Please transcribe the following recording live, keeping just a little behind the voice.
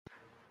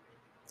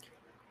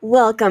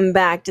Welcome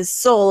back to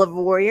Soul of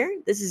Warrior.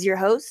 This is your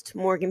host,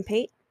 Morgan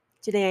Pate.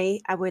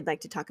 Today, I would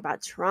like to talk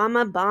about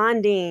trauma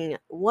bonding.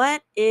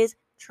 What is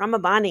trauma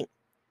bonding?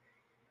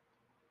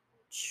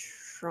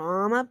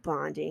 Trauma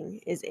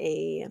bonding is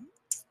a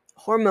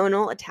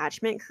hormonal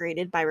attachment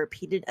created by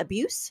repeated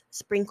abuse,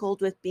 sprinkled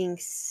with being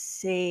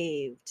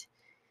saved.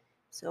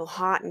 So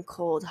hot and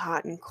cold,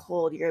 hot and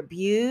cold. You're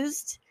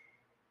abused,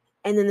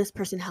 and then this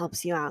person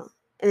helps you out.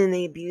 And then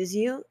they abuse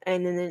you,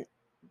 and then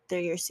they're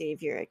your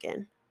savior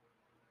again.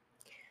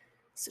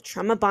 So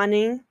trauma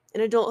bonding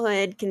in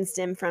adulthood can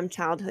stem from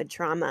childhood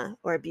trauma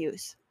or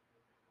abuse.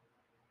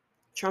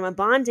 Trauma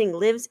bonding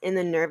lives in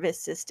the nervous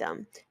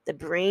system. The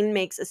brain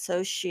makes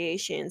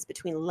associations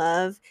between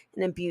love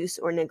and abuse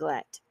or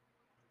neglect.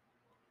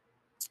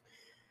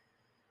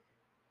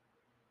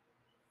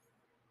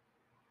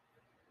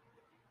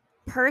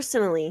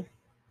 Personally,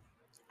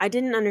 I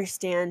didn't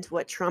understand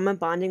what trauma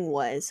bonding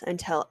was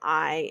until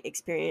I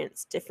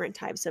experienced different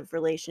types of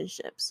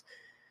relationships,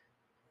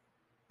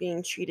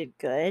 being treated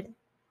good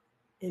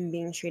and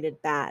being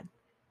treated bad.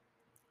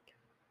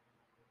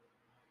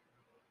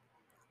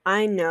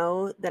 I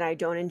know that I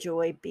don't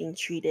enjoy being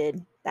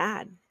treated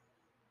bad.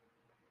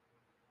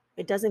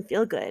 It doesn't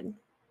feel good.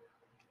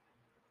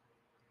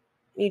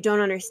 You don't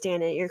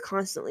understand it. You're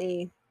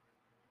constantly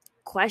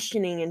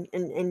questioning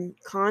and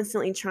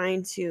constantly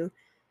trying to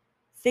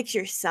fix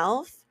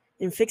yourself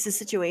and fix the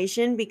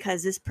situation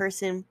because this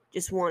person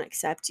just won't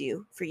accept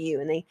you for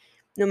you. And they,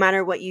 no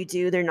matter what you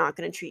do, they're not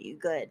going to treat you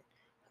good.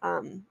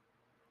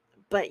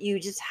 But you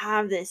just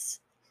have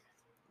this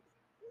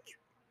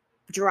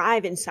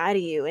drive inside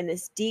of you and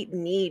this deep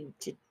need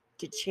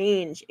to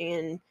change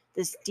and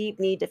this deep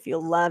need to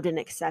feel loved and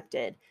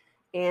accepted.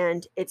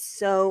 And it's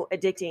so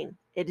addicting.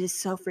 It is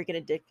so freaking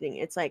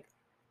addicting. It's like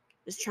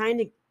just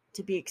trying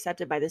to be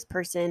accepted by this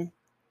person,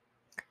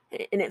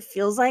 and it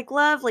feels like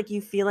love, like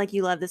you feel like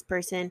you love this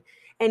person,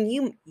 and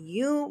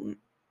you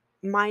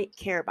might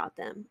care about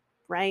them,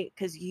 right?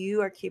 Because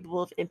you are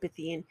capable of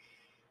empathy and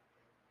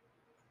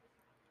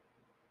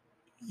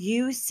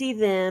you see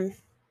them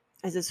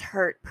as this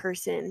hurt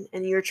person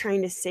and you're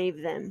trying to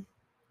save them,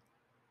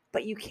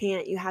 but you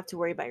can't. You have to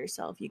worry about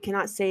yourself. You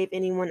cannot save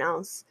anyone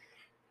else.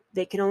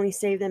 They can only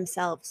save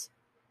themselves.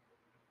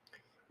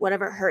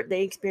 Whatever hurt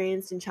they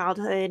experienced in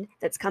childhood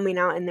that's coming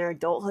out in their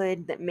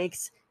adulthood that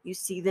makes you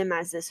see them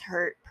as this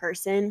hurt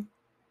person,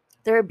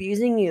 they're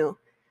abusing you.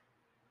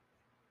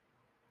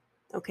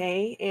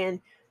 Okay?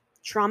 And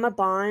trauma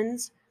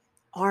bonds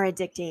are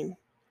addicting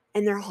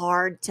and they're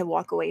hard to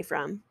walk away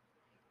from.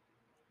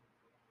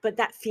 But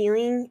that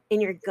feeling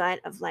in your gut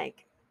of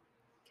like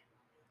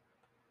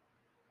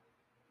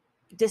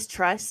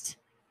distrust,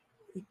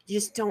 you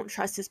just don't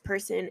trust this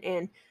person.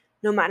 And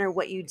no matter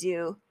what you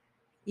do,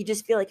 you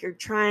just feel like you're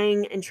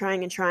trying and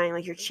trying and trying,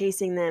 like you're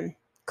chasing them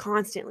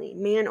constantly,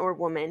 man or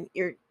woman.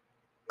 You're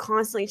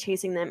constantly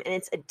chasing them and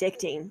it's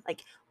addicting.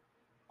 Like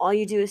all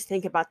you do is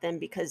think about them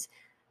because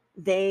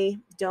they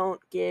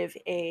don't give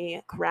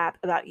a crap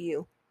about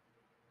you.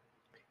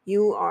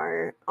 You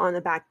are on the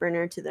back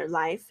burner to their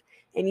life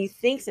and you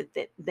think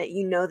that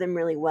you know them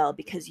really well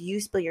because you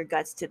spill your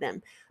guts to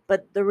them.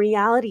 But the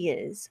reality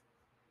is,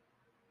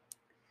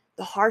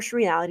 the harsh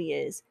reality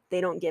is they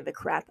don't give a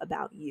crap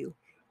about you.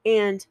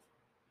 And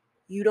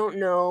you don't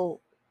know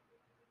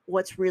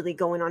what's really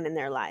going on in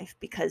their life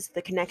because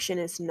the connection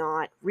is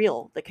not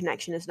real. The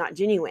connection is not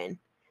genuine.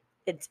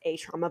 It's a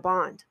trauma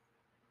bond.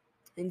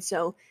 And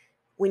so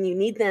when you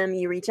need them,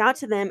 you reach out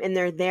to them and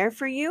they're there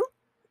for you,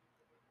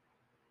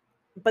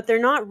 but they're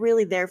not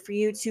really there for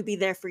you to be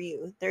there for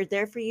you. They're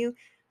there for you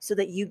so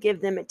that you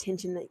give them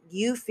attention, that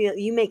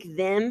you make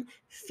them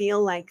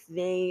feel like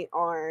they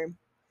are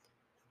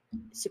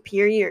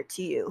superior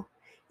to you.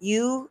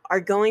 You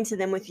are going to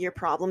them with your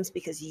problems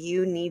because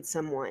you need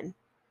someone.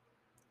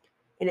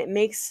 And it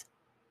makes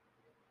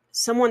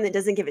someone that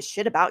doesn't give a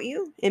shit about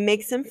you, it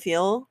makes them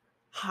feel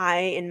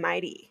high and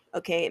mighty.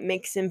 Okay. It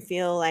makes them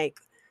feel like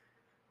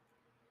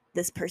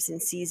this person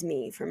sees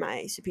me for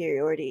my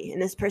superiority and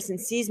this person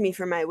sees me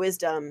for my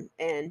wisdom,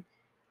 and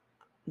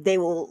they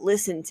will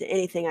listen to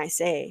anything I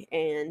say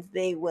and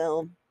they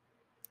will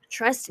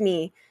trust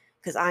me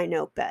because I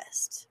know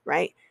best,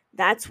 right?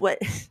 That's what,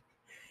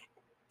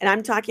 and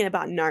I'm talking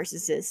about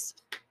narcissists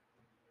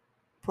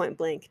point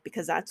blank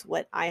because that's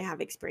what I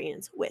have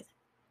experience with.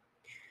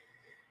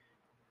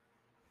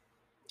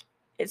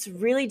 It's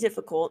really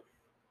difficult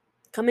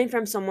coming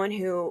from someone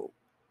who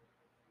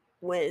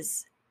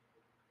was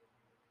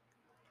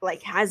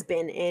like has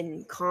been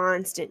in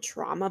constant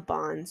trauma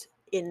bonds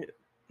in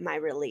my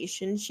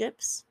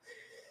relationships.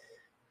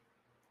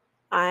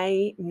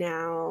 I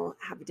now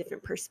have a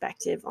different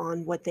perspective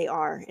on what they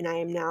are, and I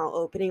am now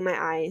opening my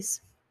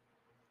eyes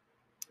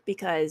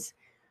because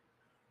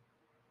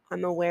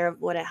I'm aware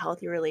of what a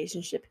healthy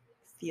relationship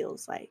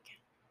feels like.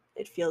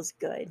 It feels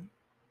good.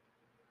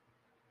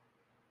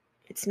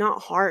 It's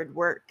not hard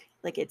work.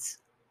 Like, it's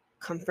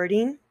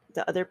comforting.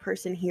 The other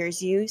person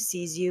hears you,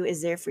 sees you,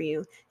 is there for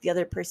you. The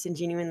other person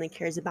genuinely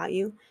cares about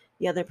you.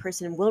 The other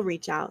person will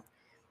reach out.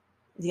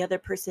 The other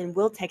person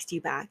will text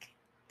you back.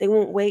 They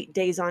won't wait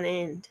days on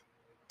end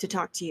to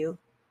talk to you.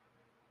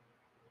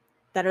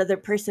 That other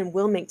person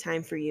will make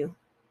time for you.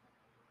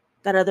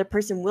 That other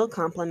person will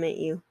compliment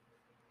you,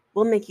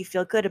 will make you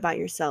feel good about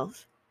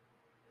yourself.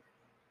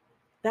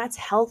 That's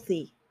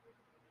healthy.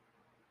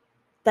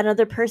 That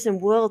other person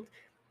will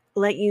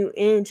let you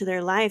into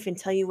their life and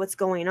tell you what's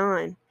going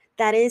on.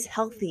 That is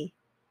healthy.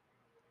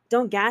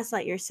 Don't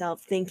gaslight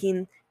yourself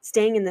thinking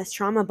staying in this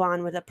trauma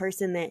bond with a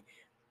person that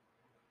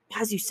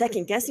has you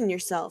second guessing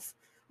yourself.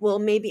 Well,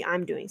 maybe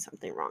I'm doing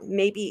something wrong.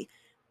 Maybe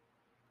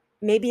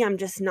I'm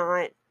just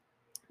not,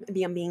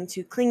 maybe I'm being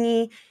too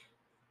clingy.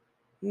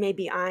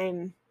 Maybe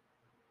I'm,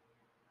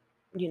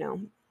 you know,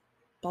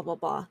 blah, blah,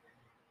 blah,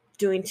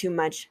 doing too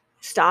much.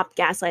 Stop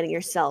gaslighting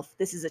yourself.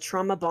 This is a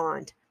trauma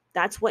bond.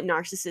 That's what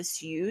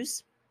narcissists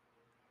use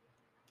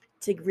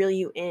to reel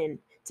you in,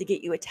 to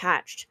get you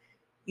attached.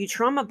 You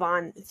trauma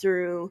bond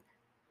through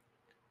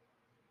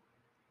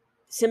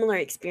similar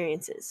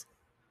experiences.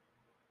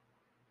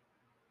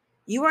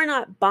 You are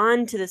not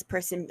bond to this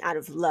person out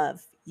of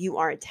love. You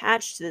are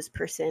attached to this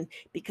person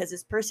because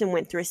this person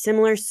went through a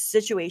similar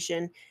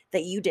situation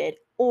that you did,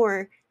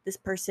 or this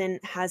person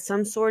has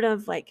some sort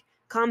of like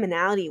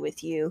commonality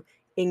with you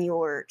in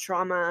your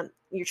trauma,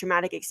 your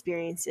traumatic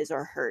experiences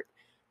or hurt.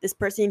 This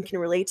person can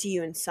relate to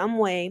you in some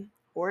way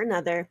or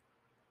another,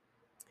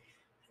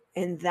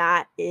 and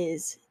that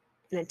is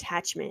an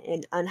attachment,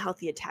 an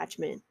unhealthy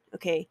attachment.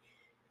 Okay.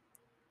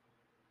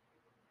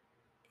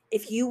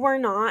 If you were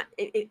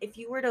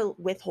to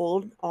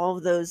withhold all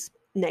of those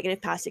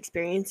negative past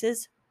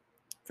experiences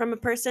from a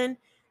person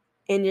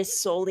and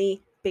just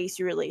solely base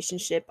your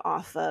relationship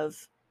off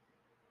of,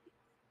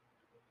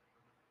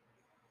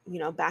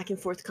 back and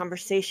forth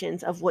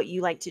conversations of what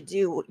you like to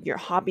do, what your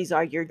hobbies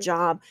are, your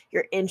job,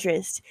 your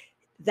interest,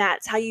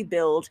 that's how you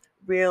build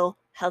real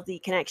healthy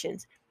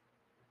connections.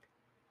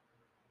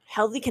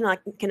 Healthy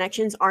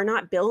connections are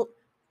not built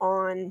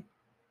on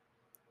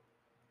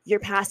your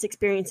past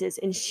experiences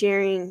and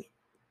sharing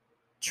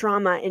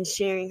trauma and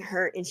sharing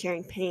hurt and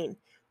sharing pain.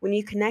 When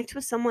you connect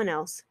with someone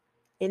else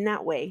in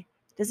that way,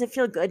 does it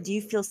feel good? Do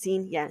you feel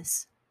seen?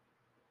 Yes.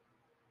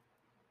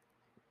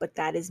 But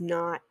that is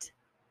not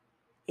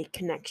a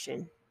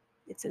connection.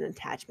 It's an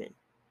attachment.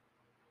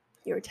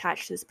 You're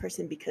attached to this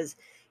person because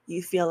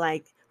you feel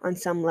like on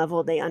some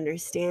level they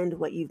understand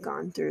what you've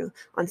gone through.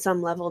 On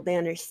some level they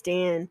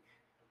understand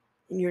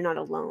and you're not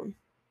alone.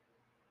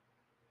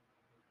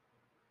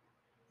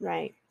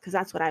 Right? Because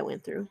that's what I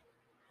went through.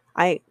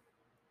 I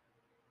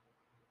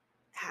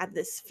had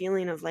this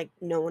feeling of like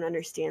no one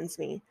understands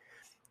me.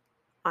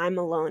 I'm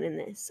alone in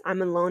this.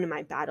 I'm alone in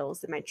my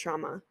battles and my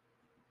trauma.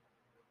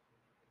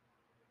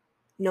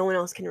 No one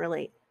else can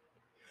relate.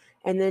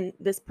 And then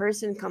this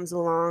person comes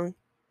along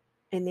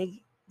and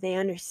they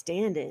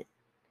understand it.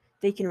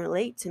 They can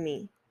relate to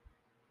me.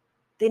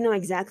 They know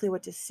exactly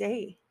what to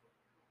say.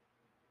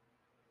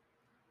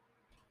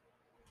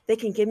 They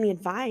can give me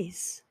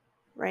advice,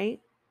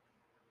 right?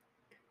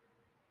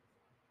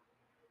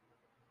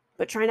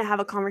 But trying to have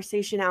a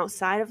conversation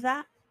outside of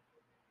that,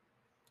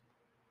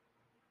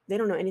 they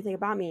don't know anything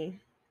about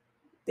me.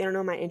 They don't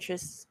know my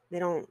interests.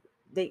 They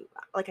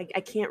like I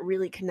can't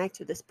really connect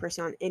with this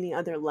person on any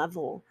other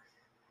level.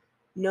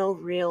 No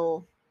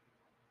real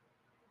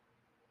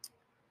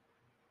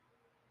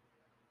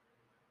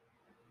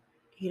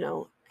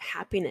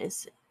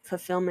happiness,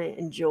 fulfillment,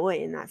 and joy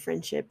in that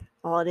friendship.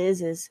 All it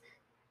is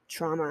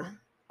trauma.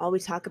 All we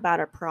talk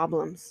about are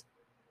problems.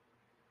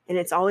 And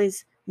it's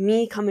always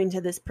me coming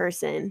to this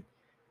person.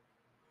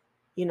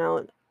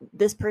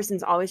 This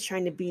person's always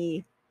trying to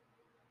be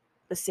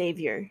the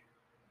savior.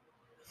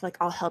 It's like,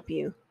 I'll help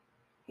you,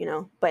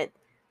 but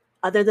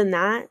other than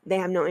that, they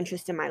have no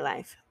interest in my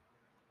life.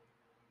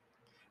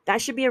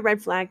 That should be a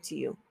red flag to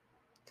you.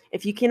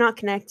 If you cannot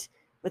connect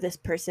with this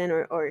person,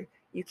 or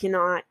you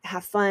cannot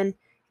have fun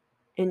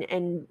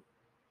and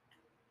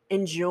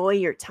enjoy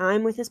your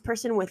time with this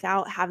person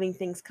without having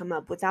things come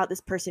up, without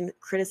this person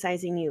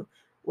criticizing you,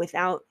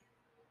 without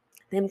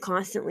them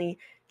constantly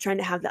trying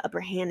to have the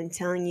upper hand and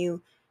telling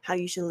you how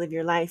you should live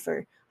your life,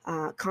 or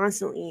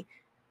constantly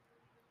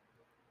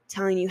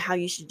telling you how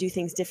you should do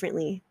things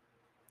differently.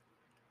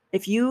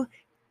 If you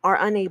are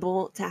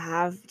unable to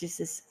have just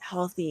this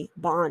healthy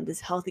bond,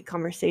 this healthy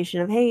conversation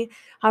of, hey,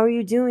 how are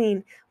you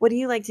doing? What do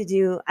you like to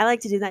do? I like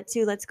to do that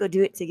too. Let's go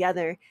do it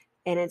together.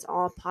 And it's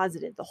all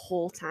positive the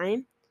whole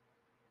time.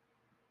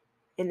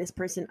 And this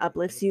person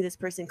uplifts you. This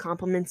person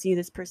compliments you.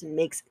 This person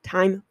makes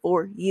time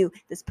for you.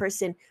 This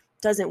person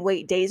doesn't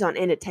wait days on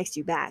end to text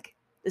you back.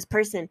 This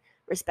person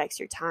respects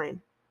your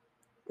time,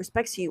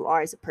 respects who you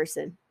are as a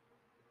person.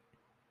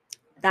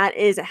 That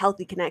is a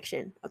healthy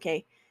connection,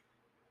 okay?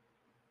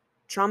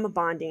 Trauma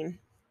bonding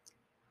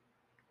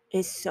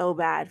is so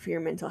bad for your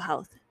mental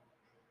health.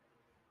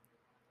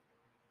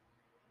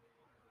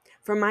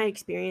 From my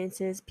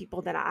experiences,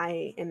 people that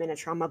I am in a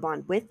trauma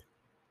bond with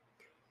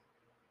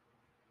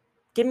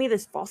give me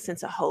this false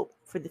sense of hope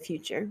for the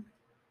future.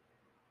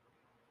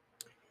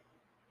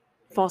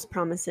 False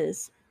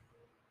promises.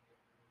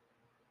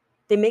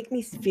 They make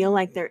me feel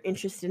like they're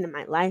interested in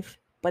my life,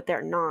 but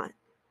they're not.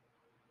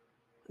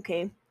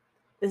 Okay?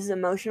 This is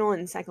emotional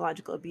and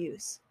psychological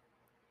abuse.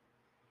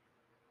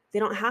 They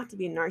don't have to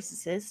be a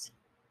narcissist,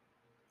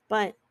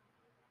 but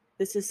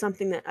this is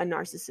something that a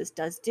narcissist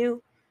does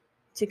do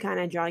to kind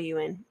of draw you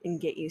in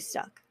and get you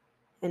stuck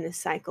in this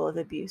cycle of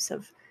abuse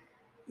of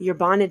you're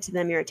bonded to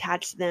them, you're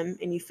attached to them,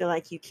 and you feel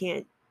like you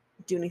can't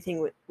do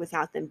anything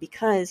without them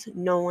because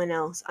no one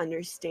else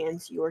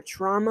understands your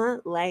trauma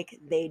like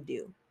they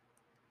do.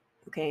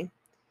 Okay?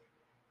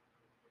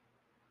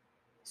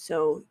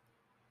 So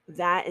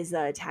that is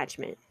the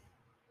attachment.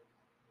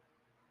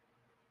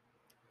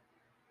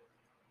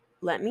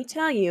 Let me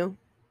tell you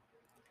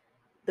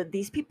that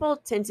these people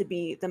tend to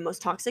be the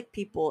most toxic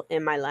people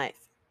in my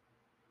life.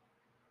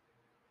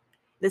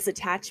 This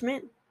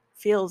attachment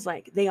feels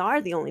like they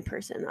are the only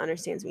person that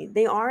understands me.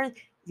 They are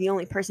the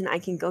only person I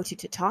can go to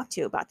talk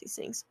to about these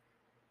things.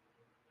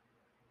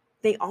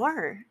 They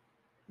are,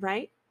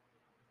 right?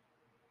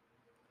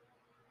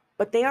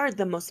 But they are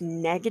the most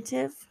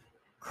negative,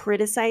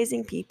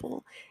 criticizing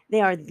people.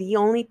 They are the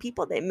only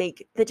people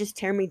that just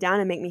tear me down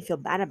and make me feel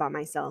bad about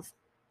myself.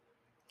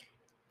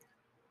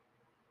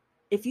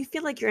 If you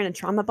feel like you're in a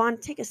trauma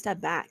bond, take a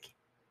step back.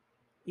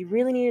 You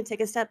really need to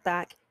take a step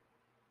back,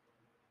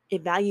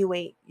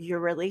 evaluate your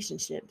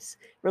relationships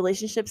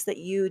that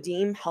you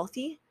deem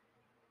healthy.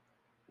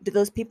 Do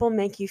those people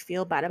make you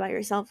feel bad about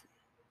yourself?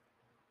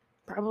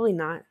 Probably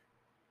not.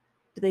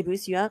 Do they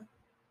boost you up?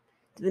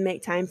 Do they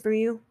make time for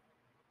you?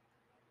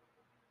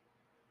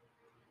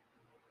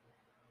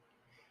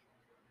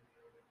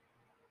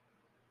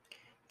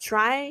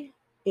 Try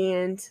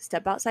and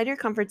step outside your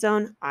comfort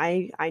zone.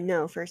 I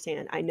know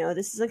firsthand. I know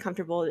this is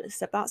uncomfortable.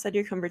 Step outside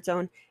your comfort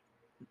zone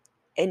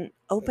and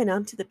open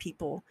up to the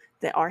people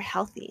that are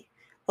healthy.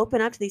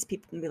 Open up to these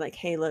people and be like,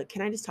 "Hey, look,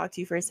 can I just talk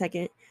to you for a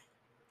second?"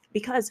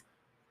 Because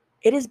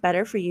it is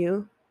better for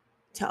you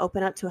to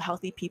open up to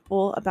healthy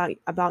people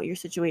about your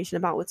situation,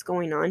 about what's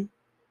going on,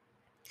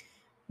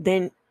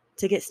 than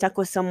to get stuck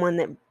with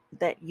someone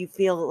that you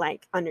feel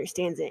like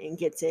understands it and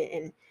gets it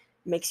and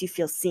makes you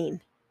feel seen.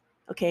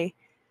 Okay?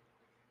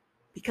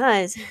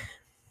 Because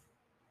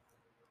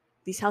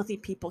these healthy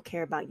people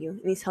care about you,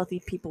 and these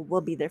healthy people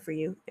will be there for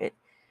you.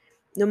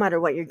 No matter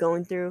what you're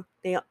going through,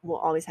 they will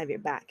always have your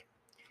back.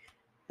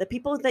 The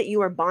people that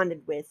you are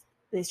bonded with,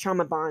 these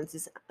trauma bonds,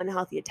 this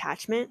unhealthy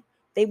attachment,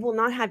 they will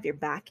not have your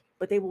back,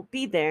 but they will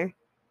be there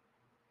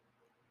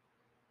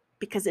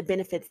because it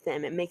benefits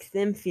them. It makes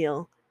them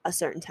feel a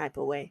certain type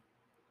of way.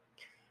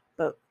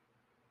 But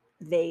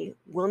they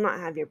will not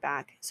have your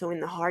back. So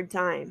in the hard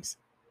times,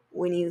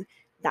 when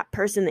that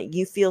person that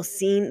you feel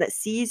seen, that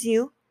sees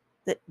you,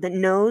 that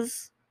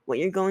knows what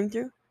you're going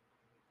through,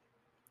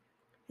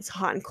 it's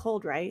hot and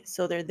cold, right?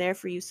 So they're there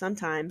for you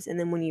sometimes, and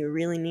then when you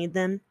really need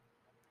them,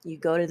 you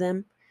go to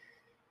them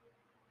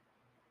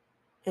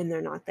and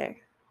they're not there.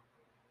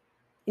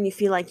 And you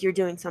feel like you're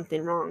doing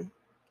something wrong.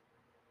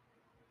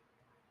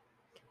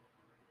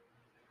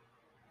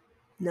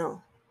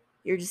 No.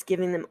 You're just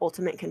giving them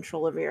ultimate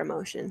control over your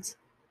emotions.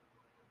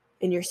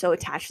 And you're so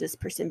attached to this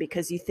person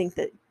because you think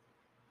that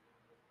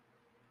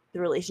the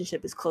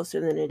relationship is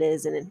closer than it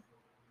is, and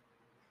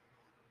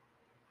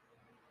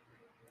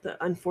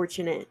the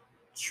unfortunate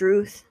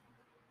truth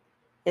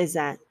is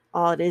that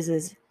all it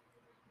is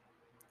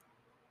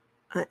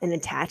an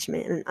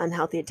attachment, an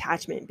unhealthy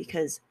attachment,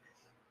 because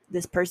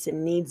this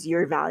person needs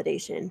your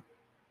validation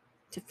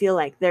to feel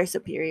like they're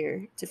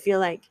superior, to feel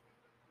like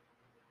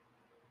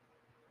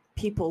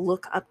people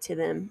look up to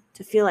them,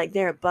 to feel like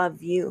they're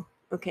above you.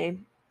 Okay?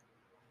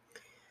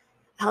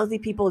 Healthy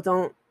people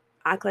don't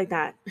act like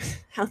that.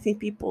 Healthy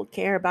people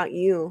care about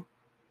you,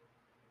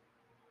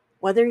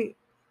 whether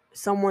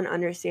someone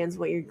understands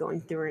what you're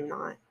going through or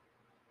not.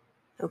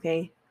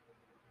 Okay?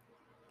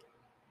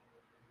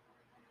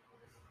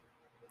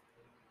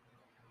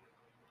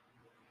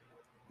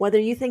 Whether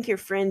you think your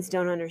friends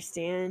don't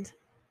understand,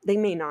 they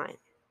may not,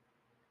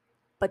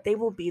 but they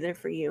will be there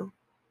for you,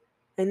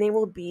 and they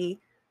will be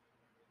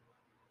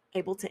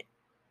able to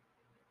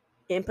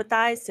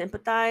empathize,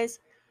 sympathize.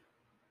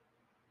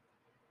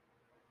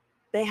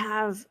 They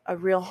have a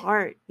real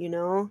heart,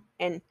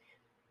 and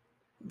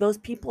those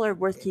people are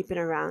worth keeping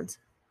around.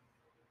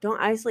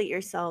 Don't isolate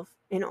yourself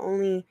and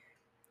only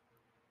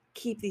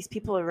keep these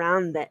people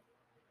around that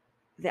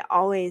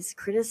always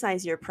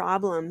criticize your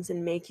problems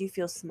and make you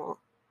feel small.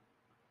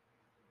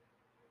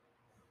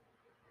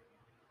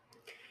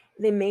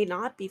 They may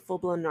not be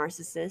full-blown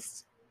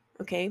narcissists,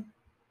 okay?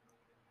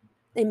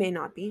 They may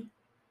not be.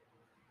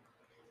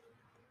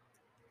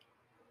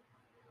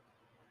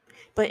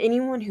 But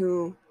anyone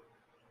who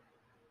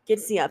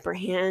gets the upper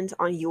hand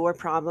on your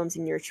problems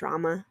and your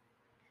trauma,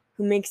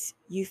 who makes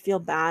you feel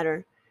bad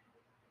or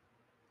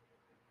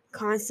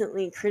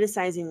constantly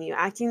criticizing you,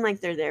 acting like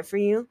they're there for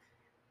you,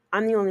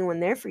 I'm the only one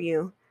there for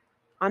you.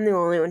 I'm the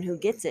only one who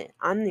gets it.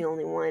 I'm the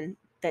only one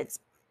that's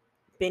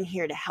been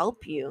here to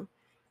help you.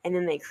 And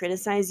then they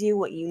criticize you,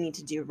 what you need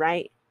to do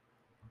right,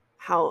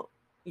 how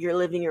you're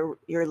living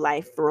your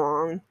life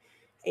wrong,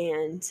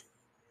 and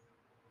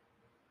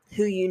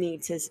who you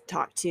need to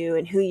talk to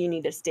and who you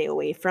need to stay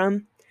away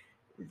from.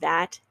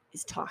 That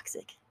is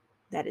toxic.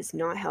 That is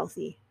not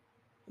healthy.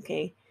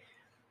 Okay.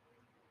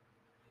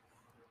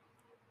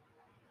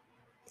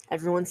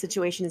 Everyone's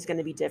situation is going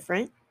to be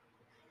different,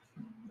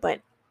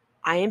 but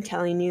I am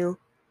telling you,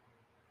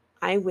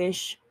 I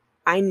wish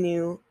I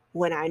knew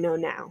what I know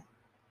now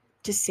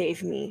to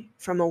save me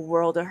from a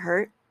world of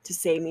hurt, to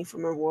save me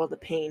from a world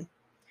of pain.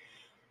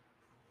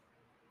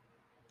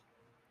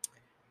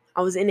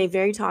 I was in a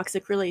very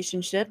toxic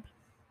relationship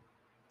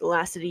that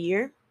lasted a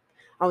year.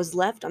 I was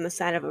left on the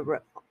side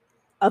of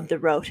of the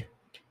road.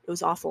 It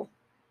was awful.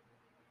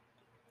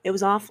 It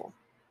was awful.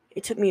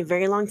 It took me a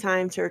very long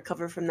time to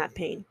recover from that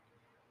pain.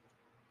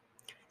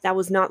 That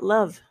was not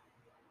love.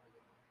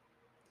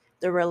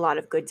 There were a lot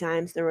of good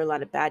times, there were a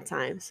lot of bad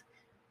times.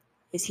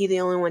 Is he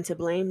the only one to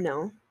blame?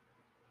 No.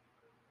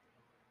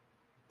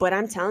 But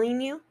I'm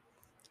telling you,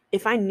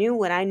 if I knew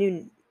what I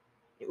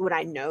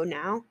know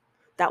now,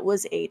 that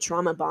was a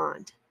trauma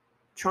bonded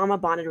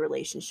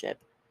relationship.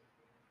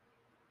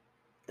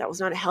 That was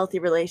not a healthy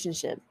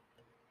relationship.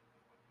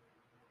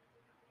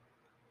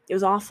 It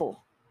was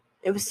awful.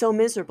 It was so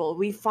miserable.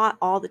 We fought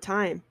all the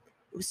time.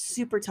 It was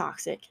super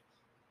toxic.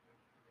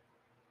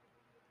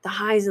 The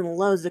highs and the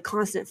lows, the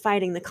constant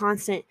fighting, the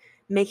constant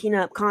making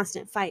up,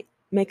 constant fight,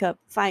 make up,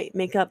 fight,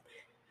 make up.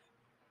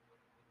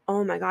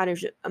 Oh my God, it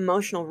was an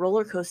emotional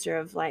roller coaster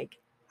of like,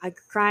 I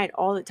cried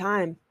all the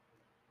time.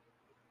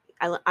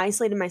 I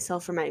isolated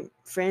myself from my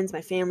friends,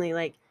 my family.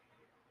 Like,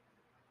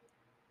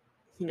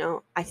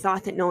 I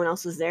thought that no one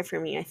else was there for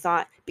me. I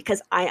thought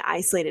because I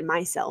isolated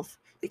myself,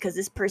 because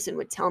this person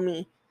would tell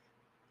me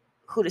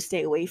who to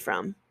stay away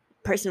from.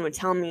 Person would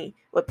tell me,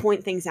 would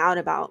point things out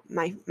about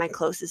my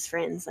closest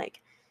friends, like,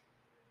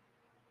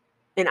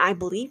 and I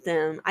believed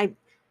them.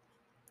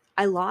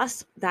 I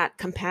lost that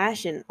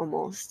compassion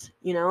almost,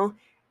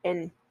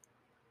 and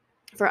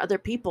for other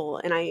people,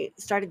 and I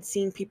started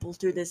seeing people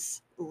through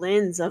this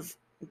lens of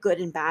good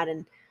and bad,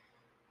 and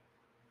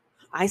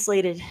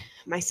isolated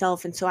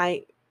myself, and so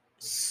I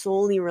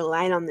solely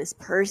relied on this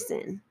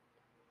person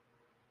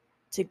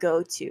to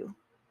go to.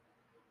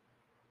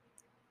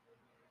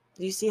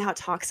 Do you see how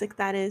toxic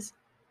that is?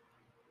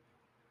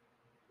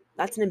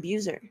 That's an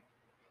abuser.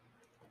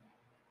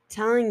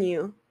 Telling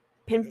you,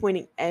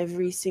 pinpointing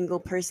every single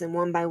person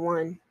one by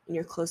one in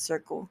your close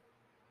circle.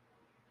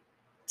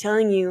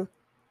 Telling you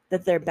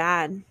that they're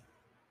bad,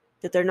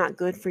 that they're not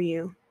good for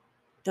you.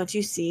 Don't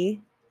you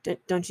see?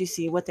 Don't you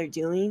see what they're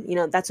doing?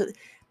 That's what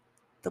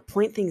they'll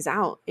point things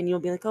out, and you'll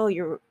be like, "Oh,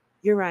 you're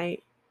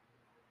right."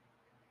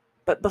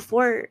 But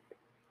before,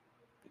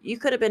 you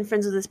could have been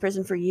friends with this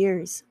person for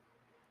years,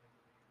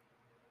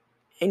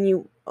 and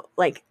you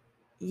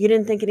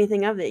didn't think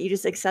anything of it. You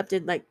just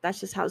accepted, like,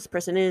 that's just how this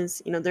person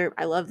is.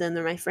 I love them.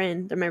 They're my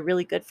friend. They're my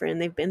really good friend.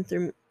 They've been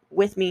through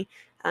with me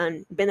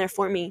and been there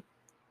for me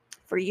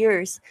for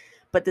years.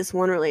 But this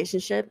one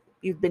relationship,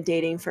 you've been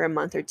dating for a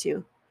month or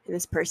two, and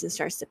this person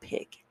starts to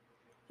pick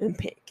and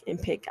pick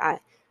and pick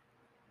at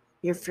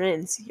your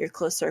friends, your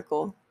close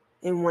circle.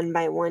 And one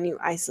by one, you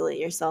isolate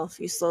yourself.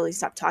 You slowly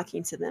stop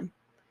talking to them.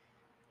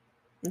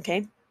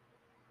 Okay?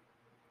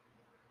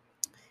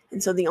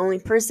 And so the only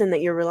person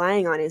that you're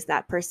relying on is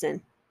that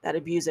person, that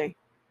abuser.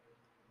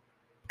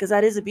 Because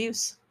that is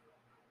abuse.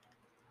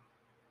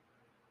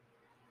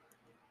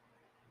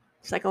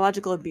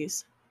 Psychological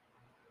abuse,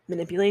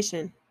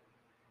 manipulation.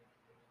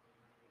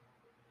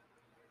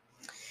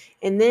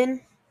 And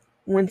then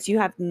once you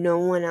have no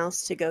one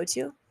else to go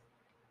to,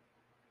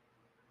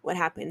 what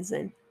happens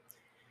then?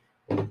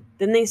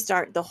 Then they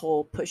start the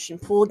whole push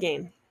and pull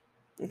game.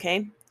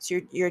 Okay? So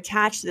you're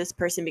attached to this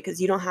person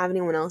because you don't have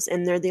anyone else,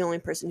 and they're the only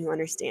person who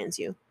understands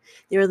you.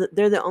 They're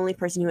the only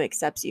person who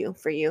accepts you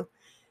for you.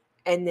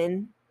 And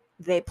then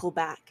they pull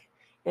back,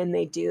 and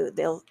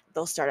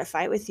they'll start a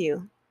fight with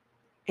you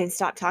and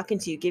stop talking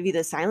to you, give you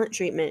the silent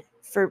treatment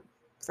for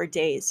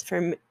days,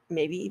 for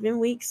maybe even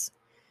weeks.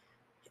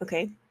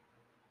 Okay?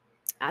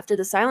 After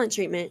the silent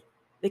treatment,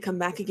 they come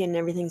back again and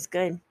everything's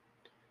good.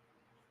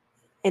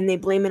 And they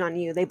blame it on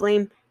you. They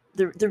blame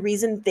the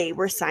reason they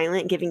were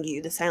silent, giving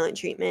you the silent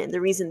treatment,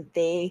 the reason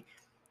they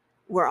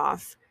were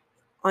off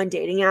on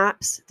dating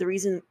apps, the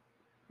reason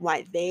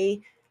why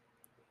they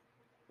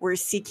were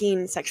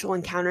seeking sexual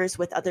encounters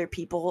with other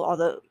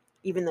people,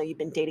 even though you've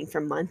been dating for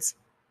months,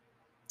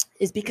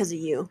 is because of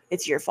you.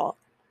 It's your fault.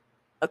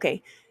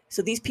 Okay,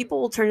 so these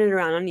people will turn it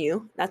around on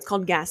you. That's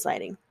called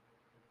gaslighting.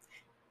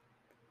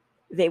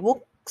 They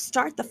will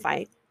start the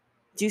fight,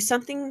 do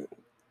something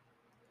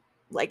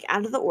like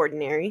out of the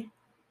ordinary.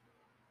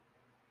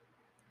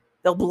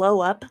 They'll blow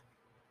up,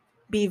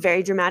 be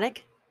very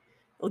dramatic.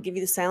 They'll give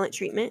you the silent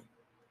treatment.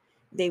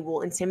 They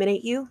will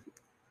intimidate you.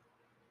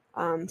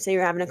 Say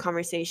you're having a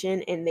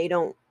conversation and they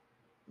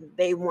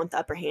want the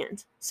upper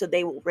hand. So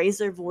they will raise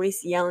their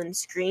voice, yell, and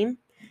scream.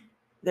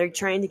 They're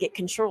trying to get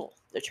control.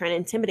 They're trying to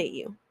intimidate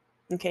you.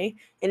 Okay.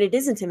 And it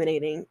is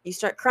intimidating. You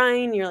start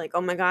crying. You're like,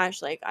 oh my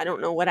gosh, like, I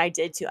don't know what I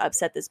did to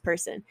upset this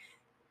person.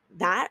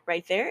 That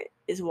right there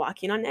is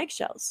walking on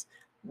eggshells.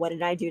 What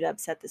did I do to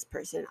upset this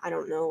person? I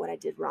don't know what I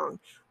did wrong.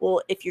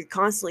 Well, if you're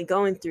constantly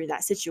going through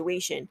that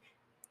situation,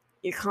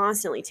 you're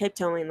constantly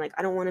tiptoeing, like,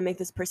 I don't want to make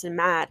this person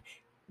mad.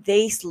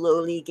 they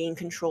slowly gain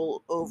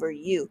control over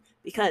you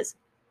because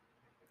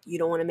you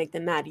don't want to make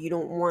them mad. You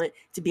don't want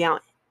to be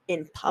out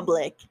in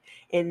public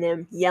and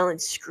them yell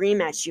and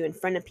scream at you in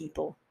front of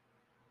people.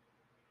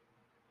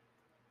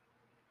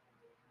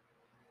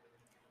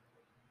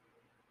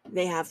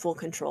 They have full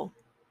control.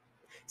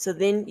 So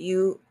then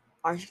you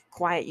are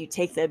quiet. You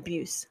take the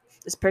abuse.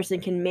 This person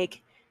can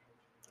make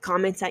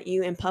comments at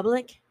you in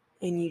public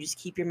and you just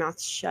keep your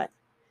mouth shut.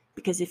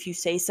 Because if you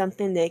say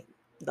something,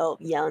 they'll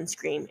yell and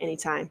scream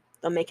anytime.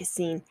 They'll make a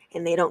scene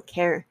and they don't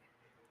care.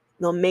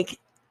 They'll make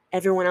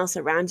everyone else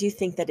around you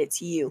think that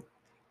it's you.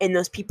 And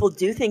those people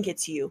do think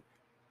it's you.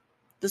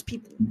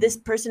 This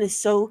person is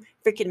so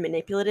freaking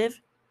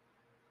manipulative.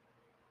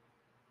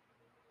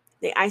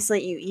 They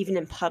isolate you even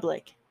in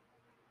public.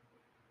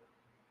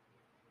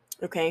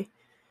 Okay?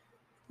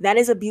 That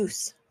is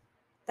abuse.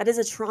 That is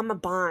a trauma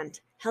bond.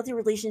 Healthy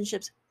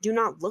relationships do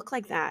not look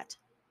like that.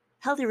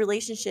 Healthy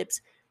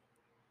relationships,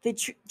 they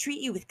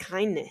treat you with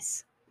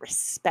kindness,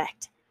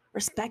 respect.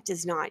 Respect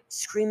is not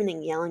screaming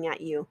and yelling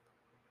at you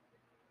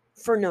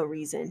for no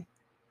reason.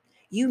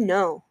 You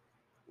know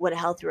what a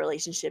healthy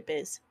relationship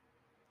is.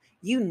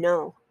 You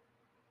know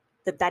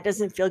that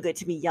doesn't feel good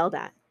to be yelled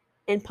at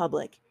in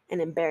public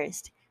and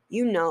embarrassed.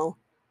 You know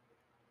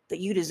that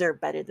you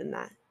deserve better than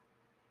that.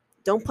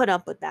 Don't put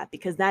up with that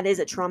because that is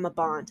a trauma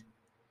bond.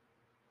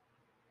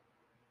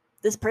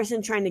 This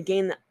person trying to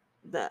gain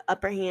the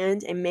upper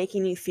hand and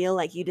making you feel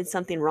like you did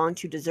something wrong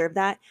to deserve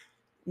that,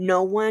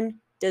 no one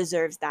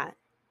deserves that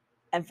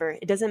ever.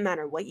 It doesn't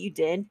matter what you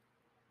did.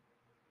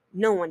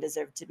 No one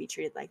deserves to be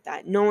treated like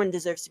that. No one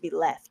deserves to be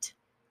left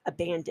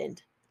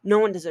abandoned. No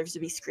one deserves to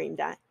be screamed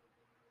at.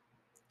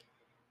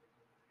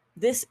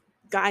 This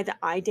guy that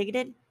I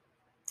dated,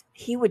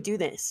 he would do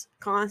this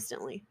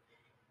constantly,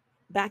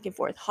 back and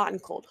forth, hot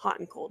and cold, hot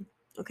and cold.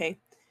 Okay.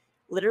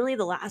 Literally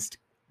the last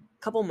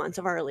couple months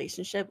of our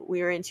relationship,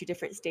 we were in 2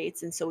 different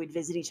states. And so we'd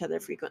visit each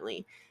other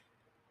frequently.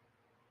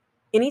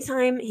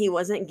 Anytime he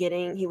wasn't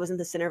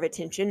the center of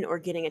attention or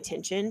getting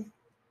attention,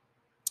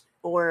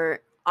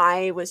 or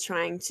I was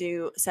trying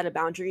to set a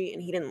boundary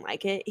and he didn't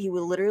like it, he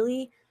would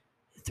literally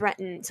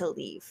threaten to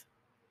leave.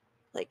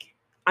 Like,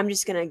 I'm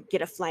just going to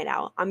get a flight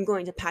out. I'm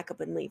going to pack up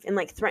and leave, and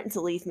like threaten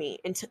to leave me.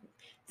 And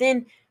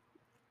then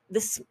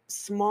this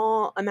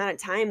small amount of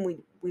time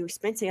we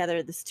spent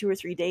together, this 2 or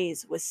 3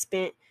 days, was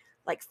spent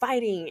like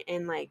fighting,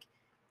 and like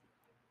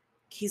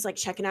he's like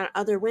checking out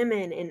other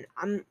women, and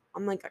I'm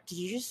like,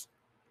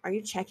 are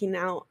you checking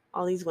out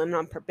all these women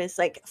on purpose?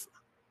 Like,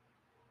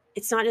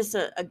 it's not just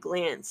a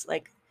glance.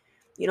 Like,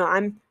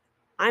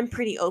 I'm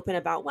pretty open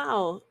about,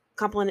 wow,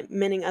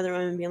 complimenting other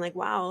women, being like,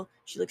 wow,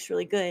 she looks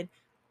really good.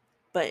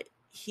 But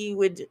he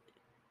would,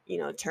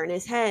 turn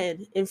his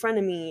head in front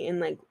of me and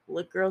like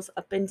look girls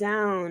up and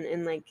down,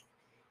 and like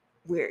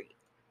we're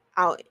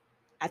out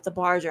at the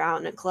bars or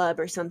out in a club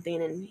or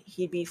something, and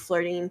he'd be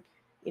flirting,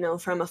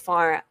 from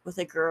afar with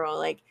a girl.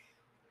 Like,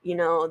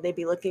 they'd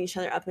be looking each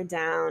other up and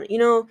down.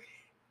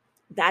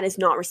 That is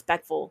not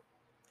respectful.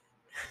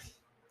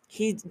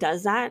 He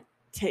does that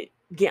to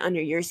get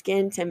under your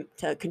skin,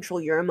 to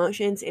control your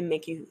emotions and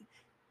make you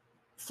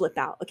flip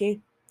out. Okay.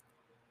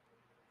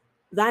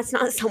 That's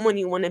not someone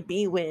you want to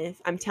be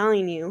with. I'm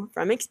telling you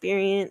from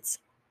experience,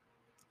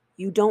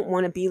 you don't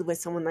want to be with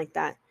someone like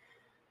that.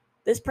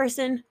 This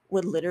person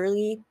would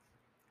literally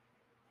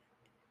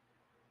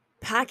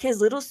pack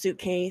his little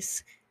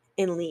suitcase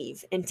and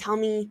leave and tell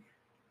me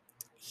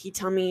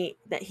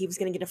that he was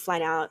going to get a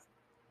flight out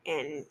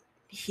and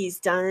he's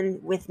done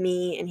with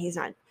me and he's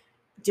not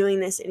doing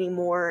this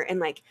anymore. And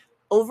like,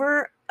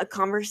 over a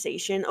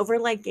conversation, over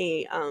like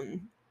in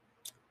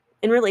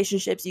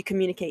relationships, you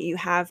communicate, you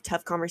have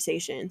tough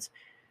conversations.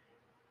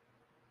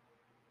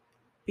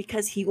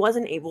 Because he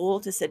wasn't able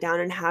to sit down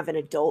and have an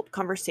adult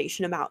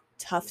conversation about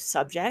tough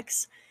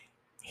subjects,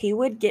 he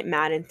would get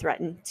mad and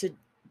threaten to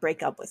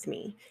break up with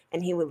me.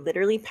 And he would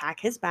literally pack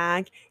his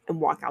bag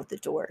and walk out the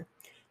door,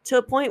 to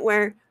a point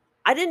where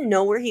I didn't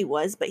know where he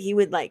was, but he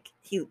would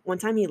one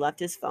time he left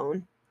his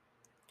phone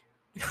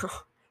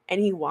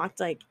and he walked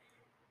like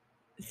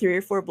 3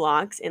 or 4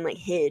 blocks and like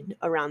hid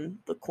around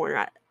the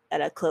corner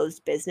at a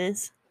closed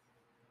business.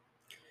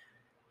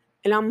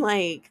 And I'm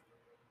like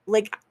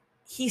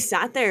he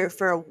sat there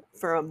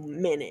for a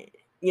minute,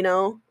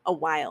 a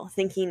while,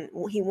 thinking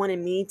he wanted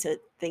me to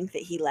think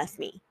that he left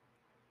me.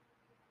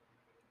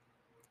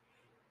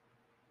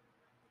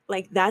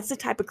 Like, that's the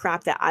type of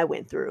crap that I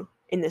went through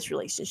in this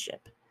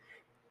relationship.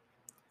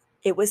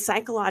 It was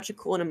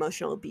psychological and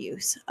emotional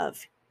abuse.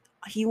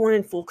 He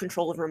wanted full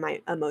control over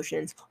my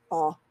emotions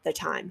all the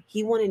time.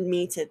 He wanted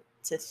me to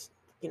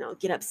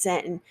get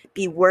upset and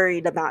be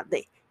worried about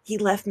that he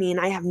left me and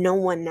I have no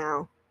one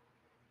now.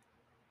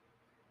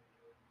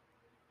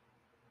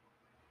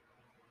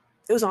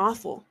 It was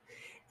awful.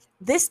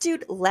 This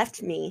dude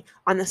left me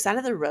on the side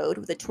of the road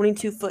with a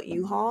 22-foot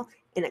U-Haul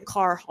and a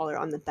car hauler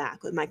on the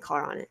back with my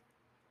car on it.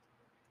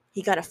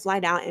 He got a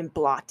flight out and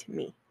blocked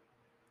me.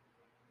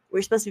 We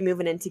were supposed to be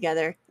moving in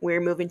together. We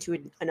were moving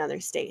to another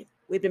state.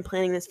 We've been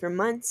planning this for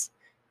months.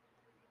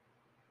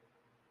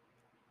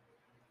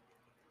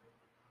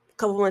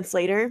 couple months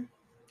later,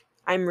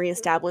 I'm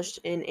reestablished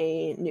in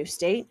a new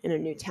state, in a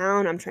new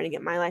town. I'm trying to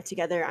get my life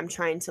together. I'm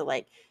trying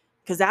to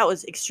because that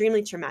was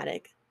extremely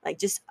traumatic.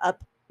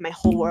 My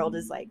whole world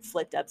is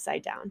flipped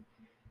upside down.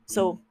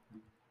 So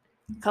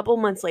a couple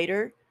months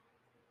later,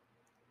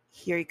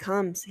 here he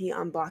comes. He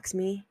unblocks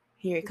me.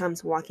 Here he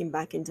comes walking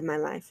back into my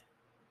life.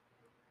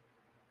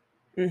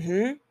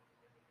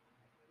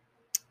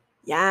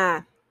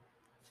 Yeah,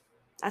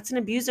 that's an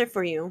abuser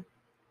for you.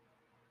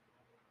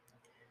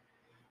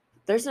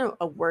 There's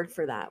a word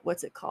for that.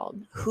 What's it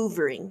called?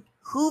 Hoovering.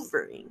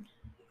 Hoovering.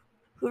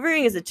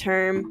 Hoovering is a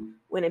term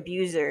when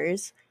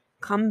abusers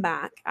come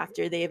back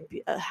after they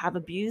have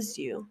abused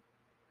you,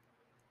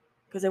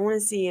 because I want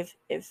to see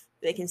if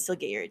they can still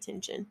get your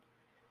attention.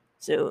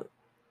 So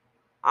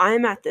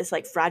I'm at this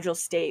fragile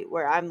state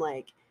where I'm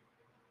like,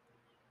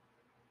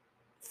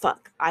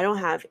 fuck, I don't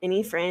have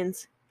any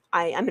friends.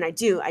 I mean, I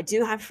do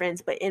have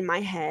friends, but in my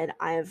head,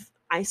 I've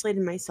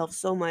isolated myself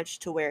so much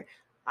to where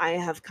I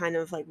have kind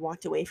of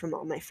walked away from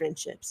all my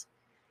friendships.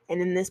 And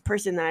then this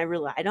person that I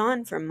relied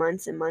on for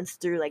months and months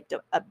through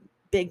a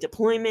big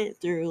deployment,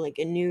 through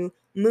a new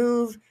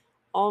move,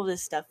 all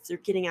this stuff, through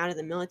getting out of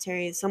the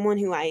military, someone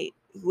who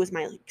was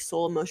my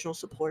sole emotional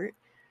support.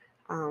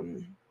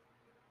 I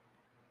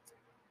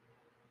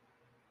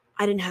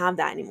didn't have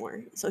that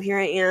anymore. So here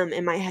I am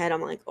in my head.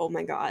 I'm like, oh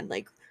my God,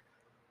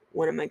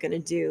 what am I going to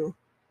do?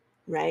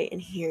 Right. And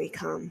here he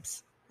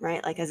comes,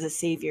 right? As a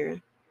savior.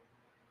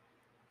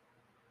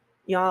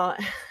 Y'all,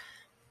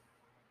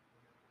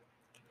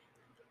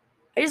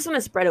 I just want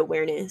to spread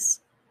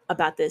awareness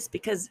about this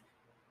because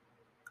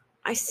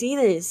I see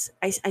this.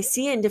 I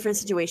see it in different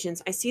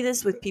situations. I see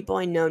this with people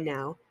I know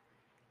now.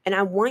 And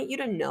I want you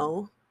to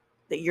know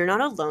that you're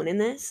not alone in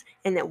this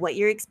and that what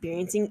you're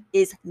experiencing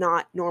is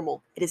not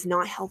normal. It is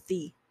not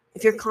healthy.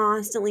 If you're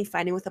constantly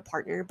fighting with a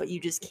partner, but you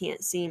just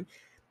can't seem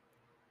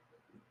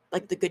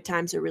the good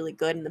times are really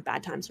good and the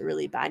bad times are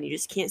really bad, and you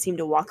just can't seem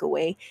to walk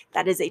away,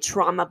 that is a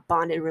trauma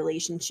bonded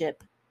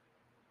relationship.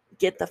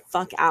 Get the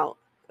fuck out.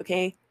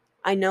 Okay.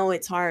 I know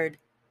it's hard.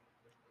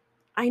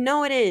 I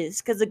know it is,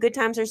 because the good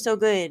times are so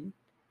good.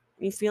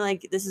 You feel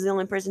like this is the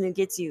only person who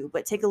gets you,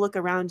 but take a look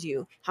around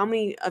you. How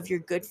many of your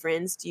good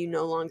friends do you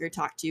no longer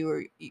talk to,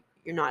 or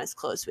you're not as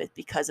close with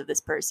because of this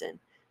person?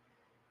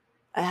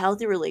 A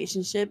healthy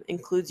relationship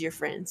includes your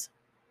friends.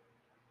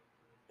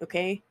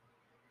 Okay?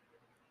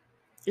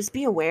 Just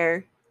be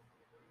aware.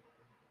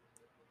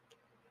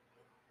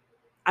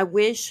 I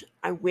wish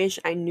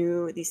I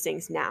knew these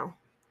things now.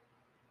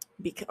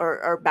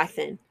 Or back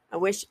then. I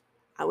wish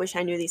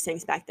I knew these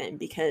things back then,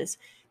 because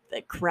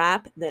the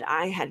crap that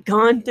I had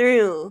gone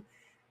through,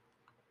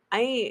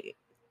 I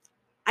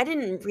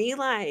didn't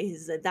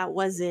realize that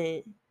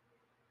wasn't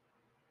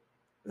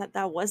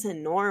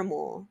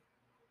normal.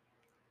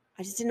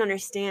 I just didn't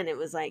understand. It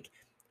was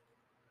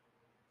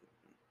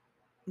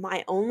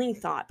my only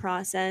thought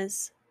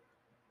process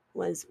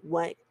was,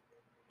 what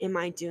am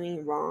I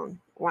doing wrong?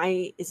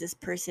 Why is this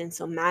person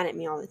so mad at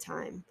me all the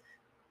time?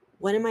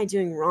 What am I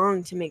doing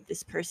wrong to make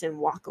this person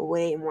walk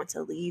away and want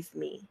to leave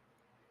me?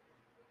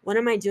 What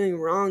am I doing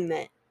wrong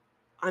that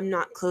I'm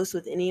not close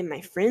with any of my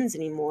friends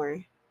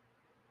anymore?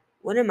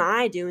 What am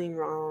I doing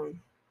wrong?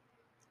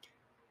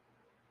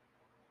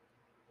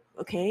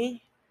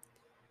 Okay?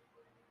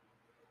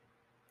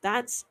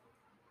 That's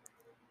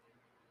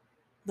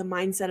the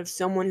mindset of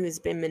someone who has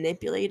been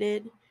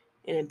manipulated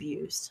and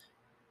abused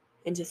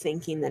into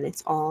thinking that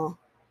it's all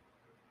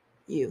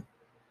you.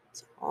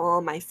 It's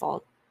all my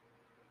fault.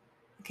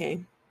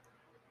 Okay?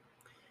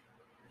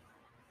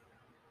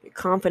 Your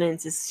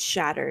confidence is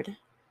shattered.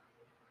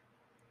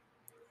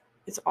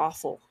 It's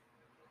awful.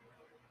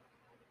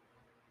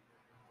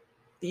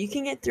 But you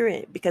can get through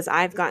it, because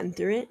I've gotten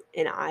through it,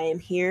 and I am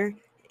here,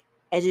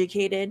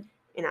 educated,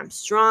 and I'm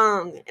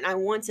strong, and I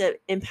want to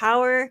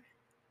empower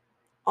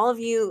all of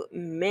you,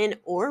 men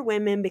or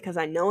women, because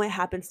I know it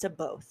happens to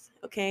both.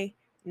 Okay?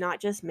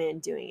 Not just men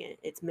doing it.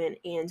 It's men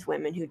and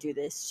women who do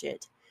this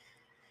shit.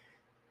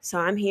 So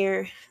I'm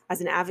here as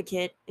an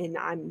advocate, and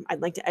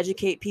I'd like to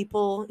educate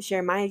people,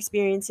 share my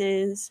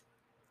experiences.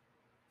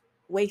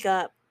 Wake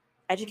up,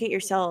 educate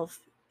yourself.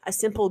 A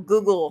simple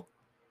Google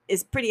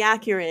is pretty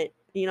accurate,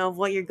 of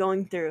what you're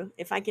going through.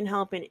 If I can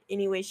help in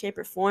any way, shape,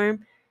 or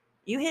form,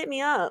 you hit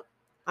me up.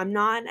 I'm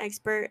not an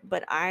expert,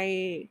 but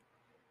I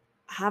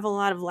have a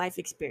lot of life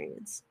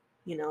experience,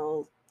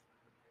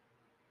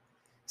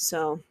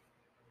 so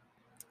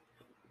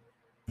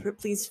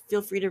please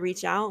feel free to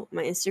reach out.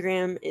 My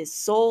Instagram is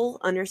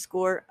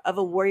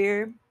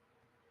soul_of_a_warrior.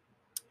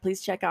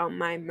 Please check out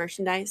my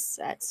merchandise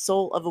at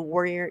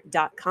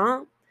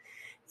soulofawarrior.com.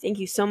 Thank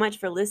you so much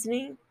for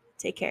listening.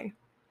 Take care.